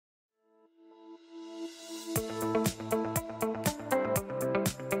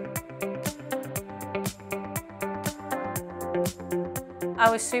I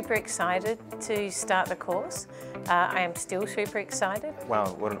was super excited to start the course. I am still super excited.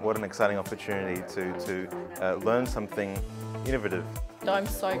 Wow, what an exciting opportunity to learn something innovative. I'm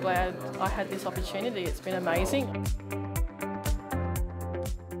so glad I had this opportunity. It's been amazing.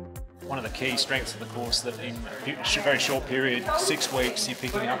 One of the key strengths of the course that in a very short period, 6 weeks, you're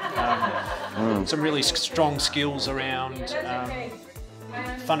picking up some really strong skills around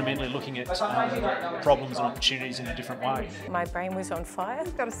fundamentally looking at problems and opportunities in a different way. My brain was on fire.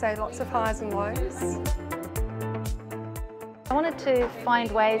 I've got to say, lots of highs and lows. I wanted to find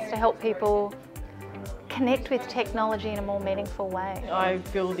ways to help people connect with technology in a more meaningful way. I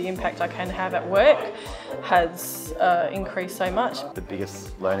feel the impact I can have at work has increased so much. The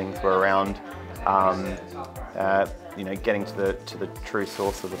biggest learnings were around getting to the true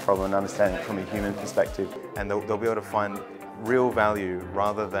source of the problem and understanding it from a human perspective. And they'll be able to find real value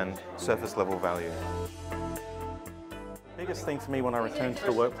rather than surface level value. The biggest thing for me when I return to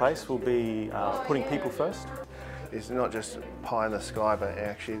the workplace will be putting people first. It's not just pie in the sky, but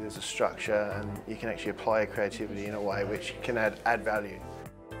actually there's a structure and you can actually apply your creativity in a way which can add value.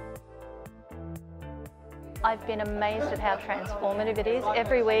 I've been amazed at how transformative it is.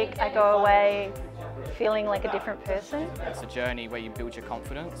 Every week I go away feeling like a different person. It's a journey where you build your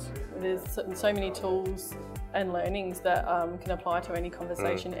confidence. There's so many tools and learnings that can apply to any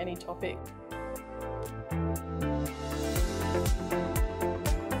conversation, any topic.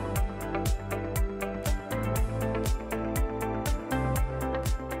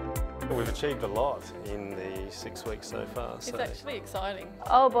 We've achieved a lot in the 6 weeks so far. It's actually exciting.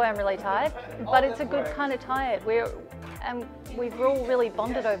 Oh boy, I'm really tired, but it's a good kind of tired. We've all really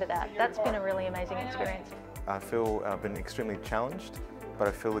bonded over that. That's been a really amazing experience. I feel I've been extremely challenged, but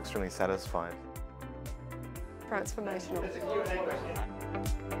I feel extremely satisfied. Transformational.